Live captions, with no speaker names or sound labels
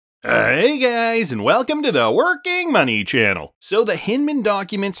Hey guys, and welcome to the Working Money channel. So the Hinman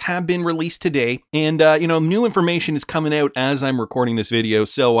documents have been released today, and new information is coming out as I'm recording this video,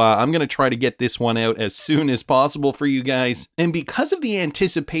 so I'm going to try to get this one out as soon as possible for you guys. And because of the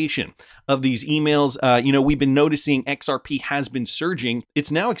anticipation of these emails, we've been noticing XRP has been surging.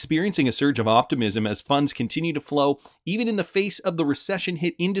 It's now experiencing a surge of optimism as funds continue to flow, even in the face of the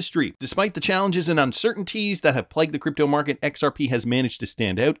recession-hit industry. Despite the challenges and uncertainties that have plagued the crypto market, XRP has managed to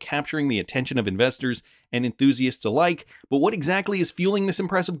stand out, capturing the attention of investors and enthusiasts alike. But what exactly is fueling this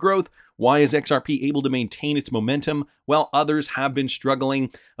impressive growth? Why is XRP able to maintain its momentum while others have been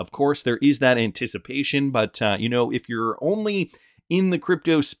struggling? Of course, there is that anticipation, but if you're only in the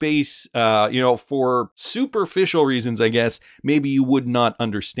crypto space, for superficial reasons, I guess, maybe you would not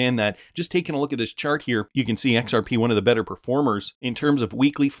understand that. Just taking a look at this chart here, you can see XRP, one of the better performers in terms of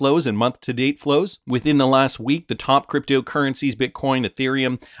weekly flows and month-to-date flows. Within the last week, the top cryptocurrencies, Bitcoin,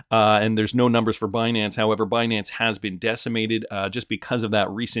 Ethereum, and there's no numbers for Binance. However, Binance has been decimated just because of that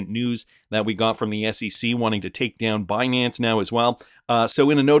recent news that we got from the SEC wanting to take down Binance now as well. So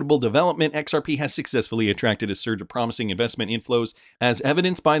in a notable development, XRP has successfully attracted a surge of promising investment inflows, as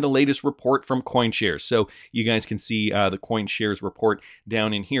evidenced by the latest report from CoinShares. So you guys can see the CoinShares report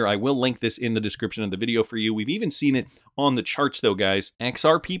down in here. I will link this in the description of the video for you. We've even seen it on the charts though, guys.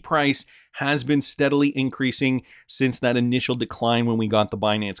 XRP price has been steadily increasing since that initial decline when we got the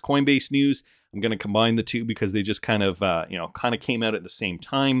Binance Coinbase news. I'm going to combine the two because they just kind of came out at the same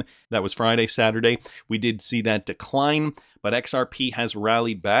time. That was Friday, Saturday. We did see that decline, but XRP has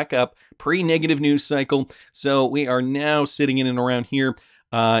rallied back up pre-negative news cycle. So we are now sitting in and around here,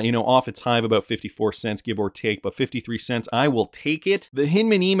 off its high of about 54 cents, give or take, but 53 cents, I will take it. The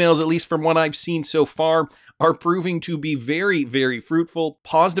Hinman emails, at least from what I've seen so far, are proving to be very, very fruitful,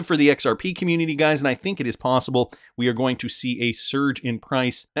 positive for the XRP community, guys, and I think it is possible we are going to see a surge in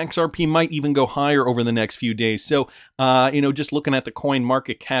price. XRP might even go higher over the next few days. So, just looking at the coin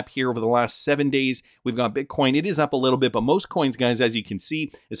market cap here over the last 7 days, we've got Bitcoin. It is up a little bit, but most coins, guys, as you can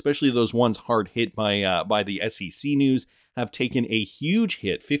see, especially those ones hard hit by the SEC news, have taken a huge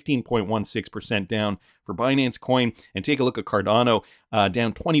hit, 15.16% down for Binance Coin. And take a look at Cardano,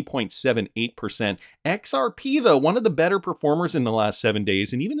 down 20.78%. XRP, though, one of the better performers in the last 7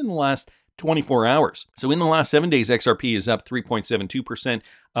 days, and even in the last 24 hours. So in the last 7 days, XRP is up 3.72%.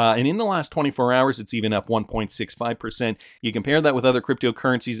 And in the last 24 hours, it's even up 1.65%. You compare that with other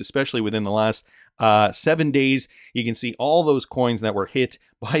cryptocurrencies, especially within the last 7 days, you can see all those coins that were hit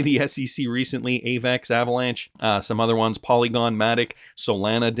by the SEC recently: AVAX, Avalanche, some other ones, Polygon, Matic,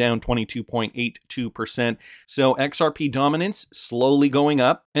 Solana down 22.82%. So XRP dominance slowly going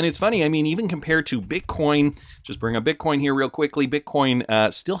up. And it's funny, I mean, even compared to Bitcoin, just bring up Bitcoin here real quickly, Bitcoin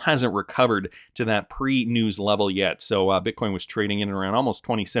still hasn't recovered to that pre-news level yet. So Bitcoin was trading in around almost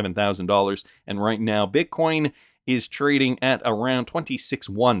 $27,000. And right now, Bitcoin is trading at around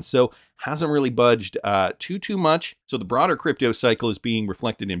 26.1, so hasn't really budged too much. So the broader crypto cycle is being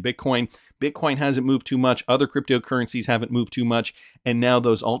reflected in Bitcoin. Bitcoin hasn't moved too much, other cryptocurrencies haven't moved too much, and now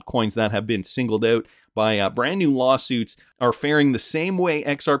those altcoins that have been singled out by brand new lawsuits are faring the same way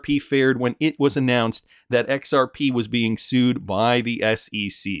XRP fared when it was announced that XRP was being sued by the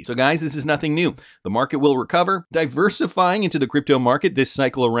SEC. So guys, this is nothing new. The market will recover. Diversifying into the crypto market this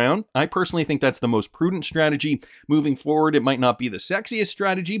cycle around, I personally think that's the most prudent strategy moving forward. It might not be the sexiest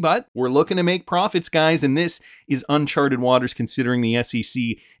strategy, but we're looking to make profits, guys, and this is uncharted waters considering the SEC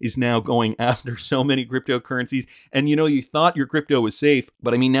is now going after so many cryptocurrencies. And you thought your crypto was safe,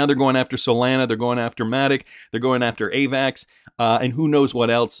 but I mean, now they're going after Solana, they're going after Matic, they're going after AVAX, and who knows what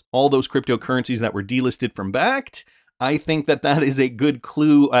else. All those cryptocurrencies that were delisted from Bakkt. I think that is a good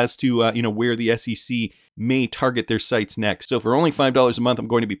clue as to where the SEC may target their sites next. So for only $5 a month, I'm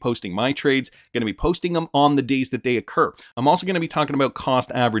going to be posting my trades, going to be posting them on the days that they occur. I'm also going to be talking about cost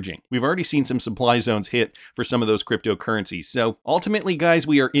averaging. We've already seen some supply zones hit for some of those cryptocurrencies. So ultimately, guys,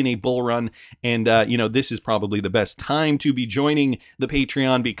 we are in a bull run, and this is probably the best time to be joining the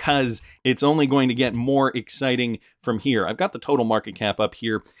Patreon because it's only going to get more exciting from here. I've got the total market cap up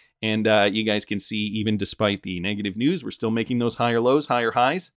here. And you guys can see, even despite the negative news, we're still making those higher lows, higher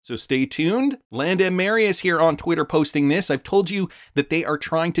highs. So stay tuned. Land M. Marius here on Twitter posting this. I've told you that they are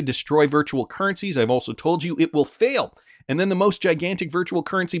trying to destroy virtual currencies. I've also told you it will fail. And then the most gigantic virtual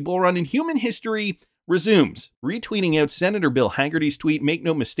currency bull run in human history resumes. Retweeting out Senator Bill Hagerty's tweet, make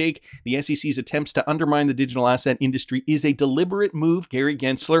no mistake, the SEC's attempts to undermine the digital asset industry is a deliberate move. Gary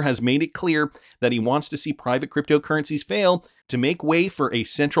Gensler has made it clear that he wants to see private cryptocurrencies fail to make way for a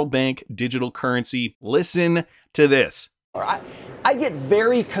central bank digital currency. Listen to this. I get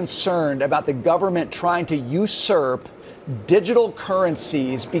very concerned about the government trying to usurp digital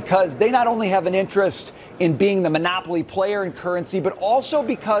currencies because they not only have an interest in being the monopoly player in currency, but also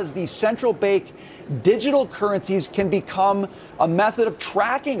because these central bank digital currencies can become a method of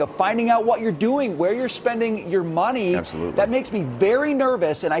tracking, of finding out what you're doing, where you're spending your money. Absolutely. That makes me very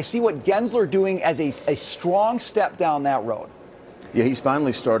nervous, and I see what Gensler doing as a strong step down that road. Yeah, he's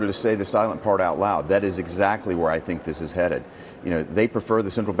finally started to say the silent part out loud. That is exactly where I think this is headed. You know, they prefer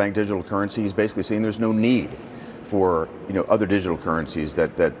the central bank digital currency. He's basically saying there's no need for, you know, other digital currencies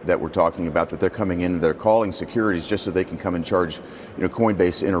that we're talking about, that they're coming in, they're calling securities just so they can come and charge, you know,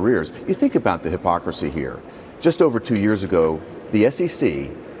 Coinbase in arrears. You think about the hypocrisy here. Just over 2 years ago, the SEC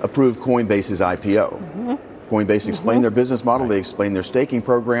approved Coinbase's IPO. Coinbase explained their business model, they explained their staking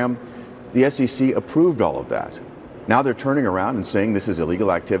program. The SEC approved all of that. Now they're turning around and saying this is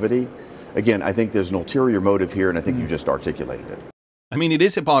illegal activity. Again, I think there's an ulterior motive here, and I think you just articulated it. I mean, it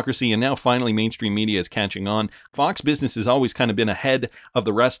is hypocrisy, and now finally mainstream media is catching on. Fox Business has always kind of been ahead of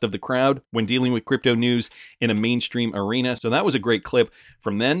the rest of the crowd when dealing with crypto news in a mainstream arena. So that was a great clip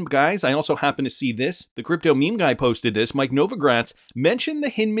from them. Guys, I also happen to see this. The crypto meme guy posted this. Mike Novogratz mentioned the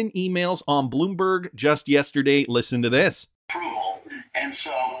Hinman emails on Bloomberg just yesterday. Listen to this. Approval. And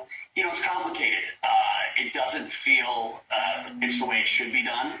so, you know, it's complicated. It doesn't feel it's the way it should be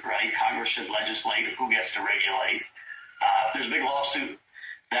done, right? Congress should legislate who gets to regulate. There's a big lawsuit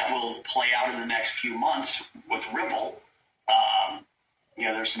that will play out in the next few months with Ripple. You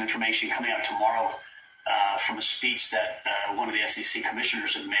know, there's some information coming out tomorrow from a speech that one of the SEC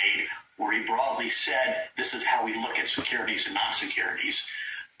commissioners had made, where he broadly said, this is how we look at securities and non-securities.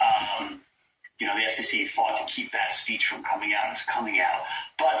 You know, the SEC fought to keep that speech from coming out. It's coming out.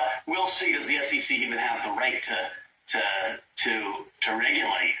 But we'll see, does the SEC even have the right to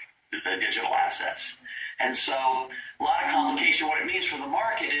regulate the digital assets? And so a lot of complication. What it means for the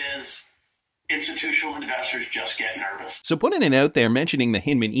market is institutional investors just get nervous. So putting it out there, mentioning the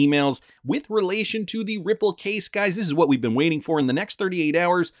Hinman emails with relation to the Ripple case, guys, this is what we've been waiting for. In the next 38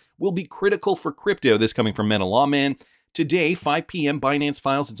 hours will be critical for crypto. This coming from Meta Lawman. Today, 5 p.m., Binance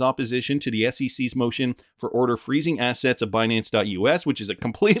files its opposition to the SEC's motion for order freezing assets of Binance.us, which is a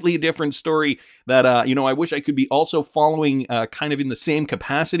completely different story that, you know, I wish I could be also following kind of in the same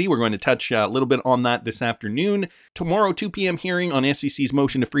capacity. We're going to touch a little bit on that this afternoon. Tomorrow, 2 p.m. hearing on SEC's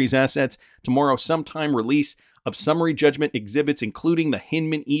motion to freeze assets. Tomorrow, sometime release of summary judgment exhibits, including the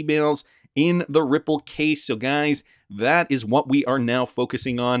Hinman emails in the Ripple case. So guys, that is what we are now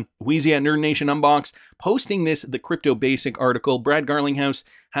focusing on. Wheezy at Nerd Nation Unboxed posting this, the Crypto Basic article. Brad Garlinghouse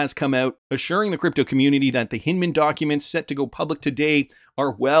has come out assuring the crypto community that the Hinman documents set to go public today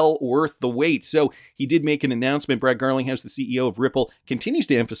are well worth the wait. So he did make an announcement. Brad Garlinghouse, the CEO of Ripple, continues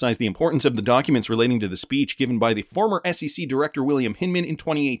to emphasize the importance of the documents relating to the speech given by the former SEC Director William Hinman in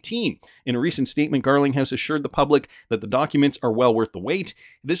 2018. In a recent statement, Garlinghouse assured the public that the documents are well worth the wait.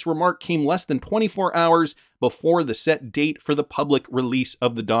 This remark came less than 24 hours before the set date for the public release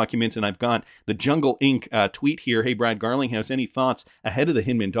of the documents. And I've got the Jungle Inc. Tweet here. Hey, Brad Garlinghouse, any thoughts ahead of the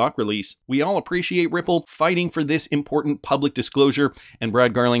Hinman doc release? We all appreciate Ripple fighting for this important public disclosure. And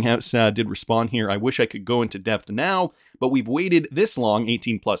Brad Garlinghouse did respond here. I wish I could go into depth now, but we've waited this long,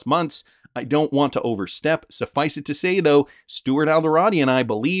 18 plus months. I don't want to overstep. Suffice it to say, though, Stuart Alderati and I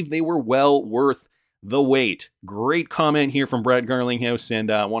believe they were well worth the wait. Great comment here from Brad Garlinghouse,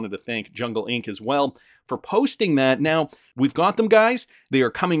 and I wanted to thank Jungle Inc. as well for posting that. Now, we've got them, guys. They are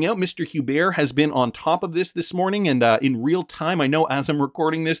coming out. Mr. Hubert has been on top of this morning, and in real time, I know as I'm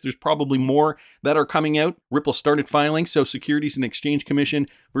recording this, there's probably more that are coming out. Ripple started filing, so Securities and Exchange Commission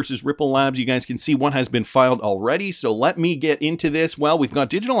versus Ripple Labs. You guys can see one has been filed already, so let me get into this. Well, we've got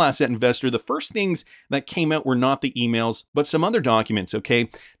Digital Asset Investor. The first things that came out were not the emails, but some other documents, okay?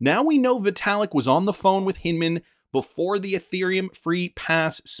 Now we know Vitalik was on the phone with Hinman before the Ethereum free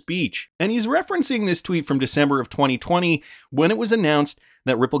pass speech. And he's referencing this tweet from December of 2020 when it was announced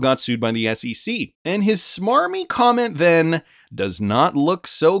that Ripple got sued by the SEC. And his smarmy comment then does not look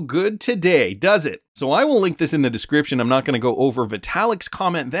so good today, does it? So I will link this in the description. I'm not going to go over Vitalik's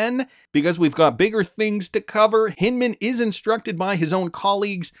comment then because we've got bigger things to cover. Hinman is instructed by his own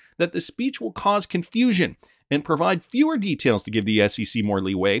colleagues that the speech will cause confusion and provide fewer details to give the SEC more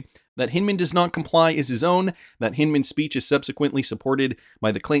leeway. That Hinman does not comply is his own. That Hinman's speech is subsequently supported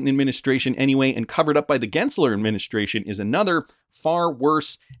by the Clinton administration anyway and covered up by the Gensler administration is another, far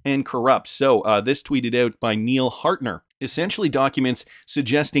worse and corrupt. So this tweeted out by Neil Hartner essentially documents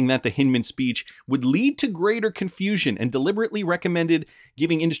suggesting that the Hinman speech would lead to greater confusion and deliberately recommended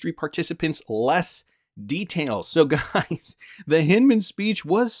giving industry participants less details. So guys, the Hinman speech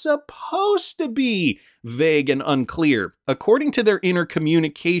was supposed to be vague and unclear, according to their inner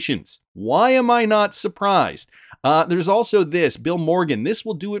communications. Why am I not surprised? There's also this, Bill Morgan, this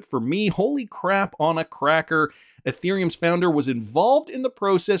will do it for me. Holy crap on a cracker. Ethereum's founder was involved in the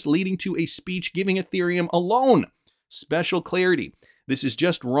process leading to a speech giving Ethereum a loan. Special clarity. This is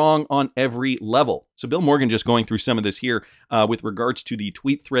just wrong on every level. So Bill Morgan just going through some of this here with regards to the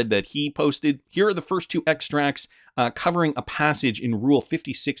tweet thread that he posted. Here are the first two extracts covering a passage in Rule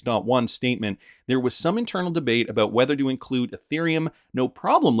 56.1 statement. There was some internal debate about whether to include Ethereum. No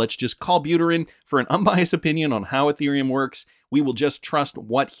problem. Let's just call Buterin for an unbiased opinion on how Ethereum works. We will just trust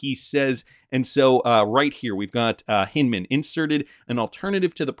what he says. And so right here, we've got Hinman inserted an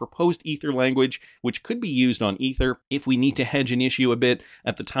alternative to the proposed Ether language, which could be used on Ether if we need to hedge an issue a bit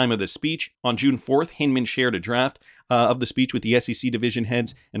at the time of the speech. On June 4th, Hinman shared a draft of the speech with the SEC division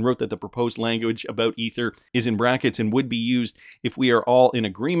heads and wrote that the proposed language about Ether is in brackets and would be used if we are all in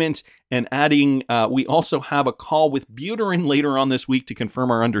agreement. And adding, we also have a call with Buterin later on this week to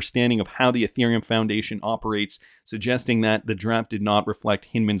confirm our understanding of how the Ethereum Foundation operates, suggesting that the draft did not reflect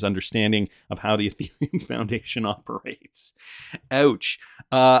Hinman's understanding of how the Ethereum Foundation operates. Ouch.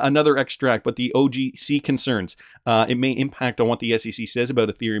 Another extract, but the OGC concerns. It may impact on what the SEC says about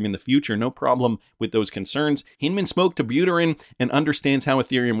Ethereum in the future. No problem with those concerns. Hinman spoke to Buterin and understands how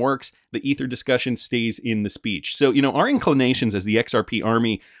Ethereum works. The Ether discussion stays in the speech. So, you know, our inclinations as the XRP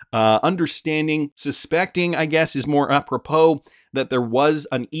army, understanding, suspecting, I guess, is more apropos that there was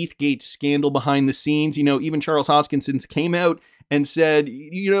an ETHgate scandal behind the scenes. You know, even Charles Hoskinson came out and said,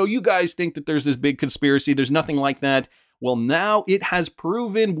 you know, you guys think that there's this big conspiracy. There's nothing like that. Well, now it has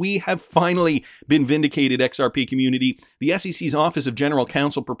proven we have finally been vindicated, XRP community. The SEC's Office of General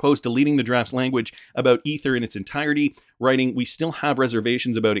Counsel proposed deleting the draft's language about Ether in its entirety, writing, "We still have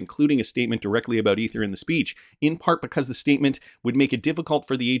reservations about including a statement directly about Ether in the speech, in part because the statement would make it difficult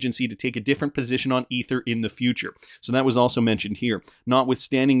for the agency to take a different position on Ether in the future." So that was also mentioned here.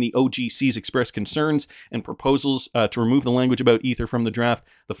 Notwithstanding the OGC's expressed concerns and proposals to remove the language about Ether from the draft,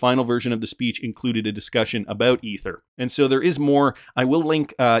 the final version of the speech included a discussion about Ether. And so there is more. I will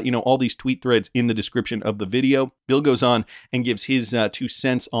link, you know, all these tweet threads in the description of the video. Bill goes on and gives his 2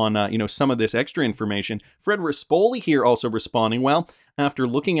 cents on, you know, some of this extra information. Fred Rispoli here also responding, well, after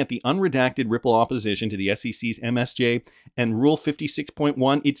looking at the unredacted Ripple opposition to the SEC's MSJ and Rule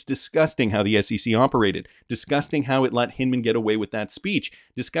 56.1, it's disgusting how the SEC operated. Disgusting how it let Hinman get away with that speech.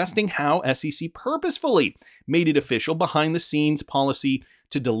 Disgusting how SEC purposefully made it official behind the scenes policy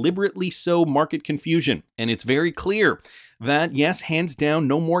to deliberately sow market confusion. And it's very clear that, yes, hands down,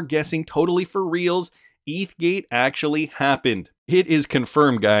 no more guessing, totally for reals, ETHgate actually happened. It is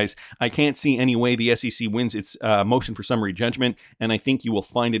confirmed, guys. I can't see any way the SEC wins its motion for summary judgment, and I think you will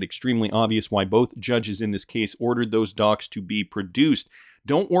find it extremely obvious why both judges in this case ordered those docs to be produced.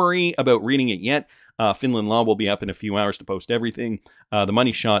 Don't worry about reading it yet. Finland Law will be up in a few hours to post everything. The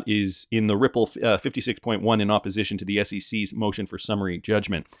money shot is in the Ripple 56.1 in opposition to the SEC's motion for summary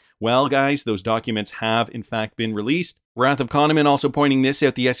judgment. Well, guys, those documents have, in fact, been released. Wrath of Kahneman also pointing this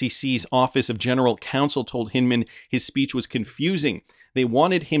out. The SEC's Office of General Counsel told Hinman his speech was confusing. They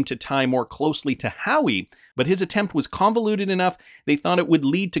wanted him to tie more closely to Howey, but his attempt was convoluted enough they thought it would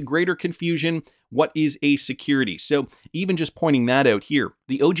lead to greater confusion. What is a security? So even just pointing that out here,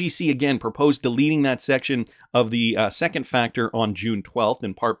 the OGC again proposed deleting that section of the second factor on June 12th,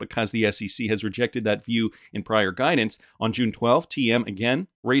 in part because the SEC has rejected that view in prior guidance. On June 12th, TM again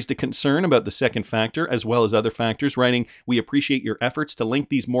raised a concern about the second factor as well as other factors, writing, "We appreciate your efforts to link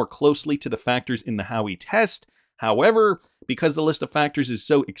these more closely to the factors in the Howey test. However, because the list of factors is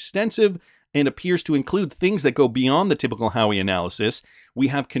so extensive and appears to include things that go beyond the typical Howey analysis, we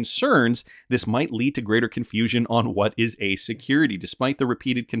have concerns this might lead to greater confusion on what is a security." Despite the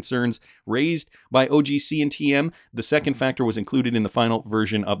repeated concerns raised by OGC and TM, the second factor was included in the final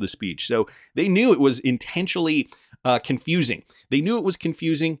version of the speech. So they knew it was intentionally confusing. They knew it was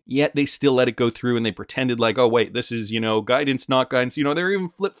confusing, yet they still let it go through and they pretended like, oh, wait, this is, you know, guidance, not guidance. You know, they're even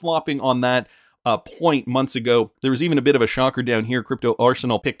flip-flopping on that point months ago. There was even a bit of a shocker down here. Crypto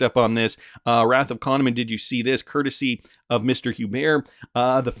Arsenal picked up on this. Wrath of Kahneman, did you see this? Courtesy of Mr. Hubert,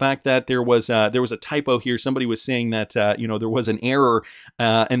 the fact that there was a typo here. Somebody was saying that you know, there was an error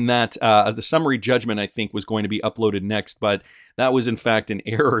and that the summary judgment, I think, was going to be uploaded next, but that was in fact an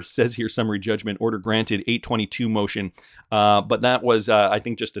error. It says here summary judgment order granted 822 motion, but that was I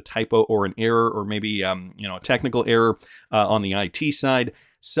think just a typo or an error, or maybe you know, a technical error on the IT side.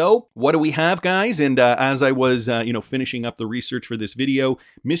 So what do we have, guys? And as I was, you know, finishing up the research for this video,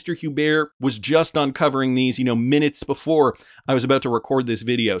 Mr. Hubert was just uncovering these, you know, minutes before I was about to record this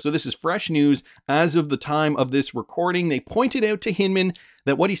video. So this is fresh news as of the time of this recording. They pointed out to Hinman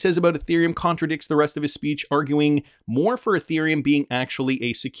that what he says about Ethereum contradicts the rest of his speech, arguing more for Ethereum being actually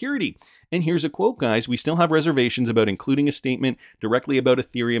a security. And here's a quote, guys. We still have reservations about including a statement directly about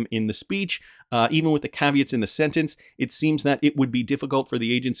Ethereum in the speech. Even with the caveats in the sentence, it seems that it would be difficult for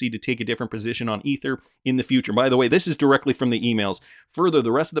the agency to take a different position on Ether in the future. By the way, this is directly from the emails. Further,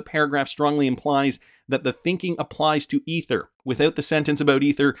 the rest of the paragraph strongly implies that the thinking applies to Ether. Without the sentence about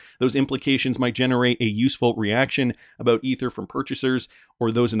Ether, those implications might generate a useful reaction about Ether from purchasers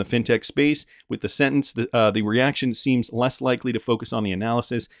or those in the fintech space. With the sentence, the reaction seems less likely to focus on the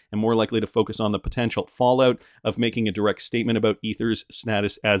analysis and more likely to focus on the potential fallout of making a direct statement about Ether's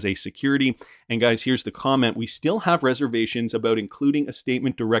status as a security. And guys, here's the comment. We still have reservations about including a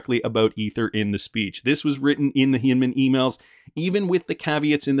statement directly about Ether in the speech. This was written in the Hinman emails. Even with the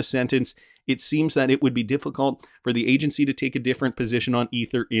caveats in the sentence, it seems that it would be difficult for the agency to take a different position on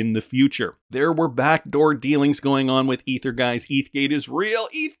Ether in the future. There were backdoor dealings going on with Ether, guys. ETHgate is real.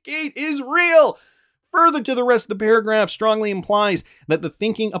 ETHgate is real. Further to the rest of the paragraph strongly implies that the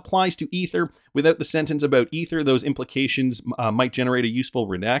thinking applies to Ether. Without the sentence about Ether, those implications might generate a useful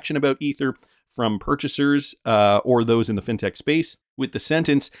redaction about Ether from purchasers or those in the fintech space. With the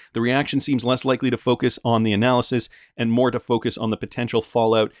sentence, the reaction seems less likely to focus on the analysis and more to focus on the potential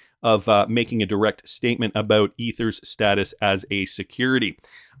fallout of making a direct statement about Ether's status as a security.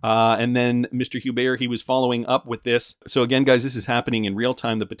 And then Mr. Hubert, he was following up with this. So again, guys, this is happening in real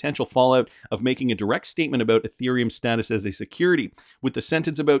time. The potential fallout of making a direct statement about Ethereum's status as a security. With the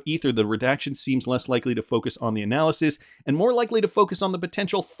sentence about Ether, the redaction seems less likely to focus on the analysis and more likely to focus on the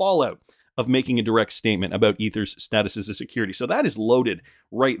potential fallout of making a direct statement about Ether's status as a security. So that is loaded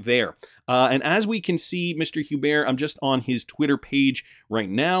right there. And as we can see, Mr. Hubert, I'm just on his Twitter page right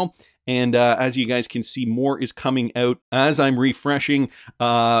now. And as you guys can see, more is coming out as I'm refreshing.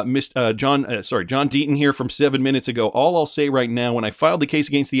 John Deaton here from 7 minutes ago. All I'll say right now, when I filed the case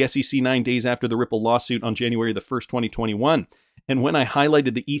against the SEC 9 days after the Ripple lawsuit on January the 1st, 2021, and when I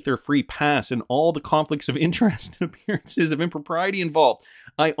highlighted the Ether free pass and all the conflicts of interest and appearances of impropriety involved,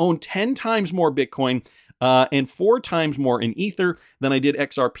 I own 10 times more Bitcoin and 4 times more in Ether than I did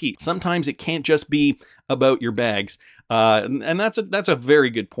XRP. Sometimes it can't just be about your bags. And that's a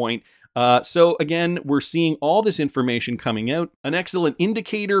very good point. So again, we're seeing all this information coming out. An excellent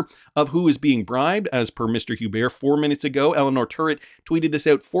indicator of who is being bribed, as per Mr. Hubert 4 minutes ago. Eleanor Turret tweeted this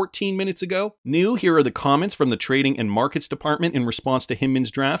out 14 minutes ago. New, here are the comments from the Trading and Markets Department in response to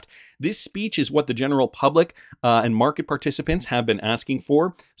Hinman's draft. This speech is what the general public and market participants have been asking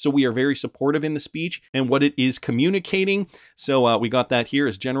for. So we are very supportive in the speech and what it is communicating. So we got that here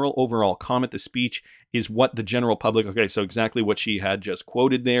as general overall comment. The speech is what the general public, okay, so exactly what she had just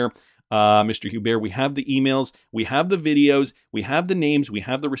quoted there. Mr. Hubert, we have the emails, we have the videos, we have the names, we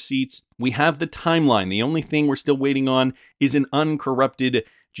have the receipts, we have the timeline. The only thing we're still waiting on is an uncorrupted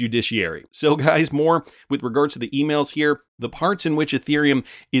judiciary. So guys, more with regards to the emails here. The parts in which Ethereum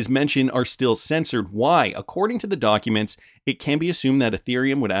is mentioned are still censored. Why? According to the documents, it can be assumed that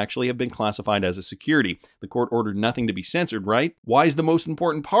Ethereum would actually have been classified as a security. The court ordered nothing to be censored, right? Why is the most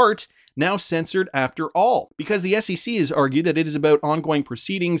important part now censored after all? Because the SEC has argued that it is about ongoing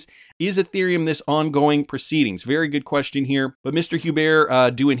proceedings. Is Ethereum this ongoing proceedings? Very good question here. But Mr.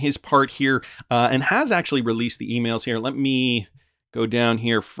 Hubert doing his part here and has actually released the emails here. Let me go down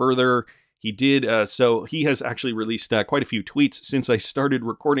here further. He did, so he has actually released quite a few tweets since I started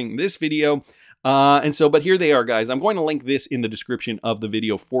recording this video. But here they are, guys. I'm going to link this in the description of the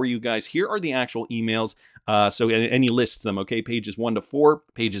video for you guys. Here are the actual emails. And he lists them, okay? Pages 1 to 4,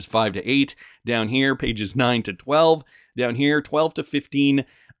 pages 5 to 8, down here, pages 9 to 12, down here, 12 to 15.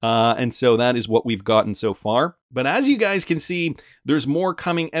 And so that is what we've gotten so far. But as you guys can see, there's more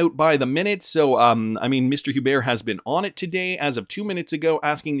coming out by the minute. So, I mean, Mr. Hubert has been on it today as of 2 minutes ago,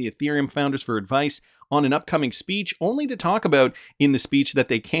 asking the Ethereum founders for advice on an upcoming speech, only to talk about in the speech that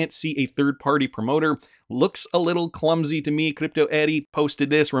they can't see a third-party promoter. Looks a little clumsy to me. Crypto Eddie posted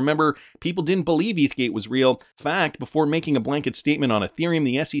this. Remember, people didn't believe ETHgate was real. Fact, before making a blanket statement on Ethereum,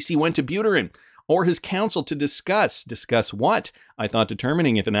 the SEC went to Buterin or his counsel to discuss what? I thought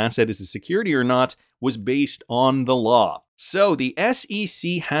determining if an asset is a security or not was based on the law. So the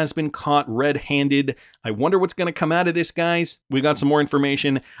SEC has been caught red-handed. I wonder what's going to come out of this, guys. We got some more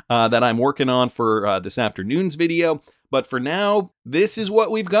information that I'm working on for this afternoon's video. But for now, this is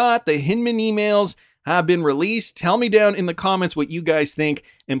what we've got. The Hinman emails have been released. Tell me down in the comments what you guys think.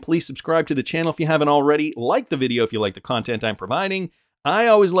 And please subscribe to the channel if you haven't already. Like the video if you like the content I'm providing. I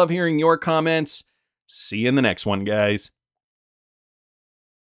always love hearing your comments. See you in the next one, guys.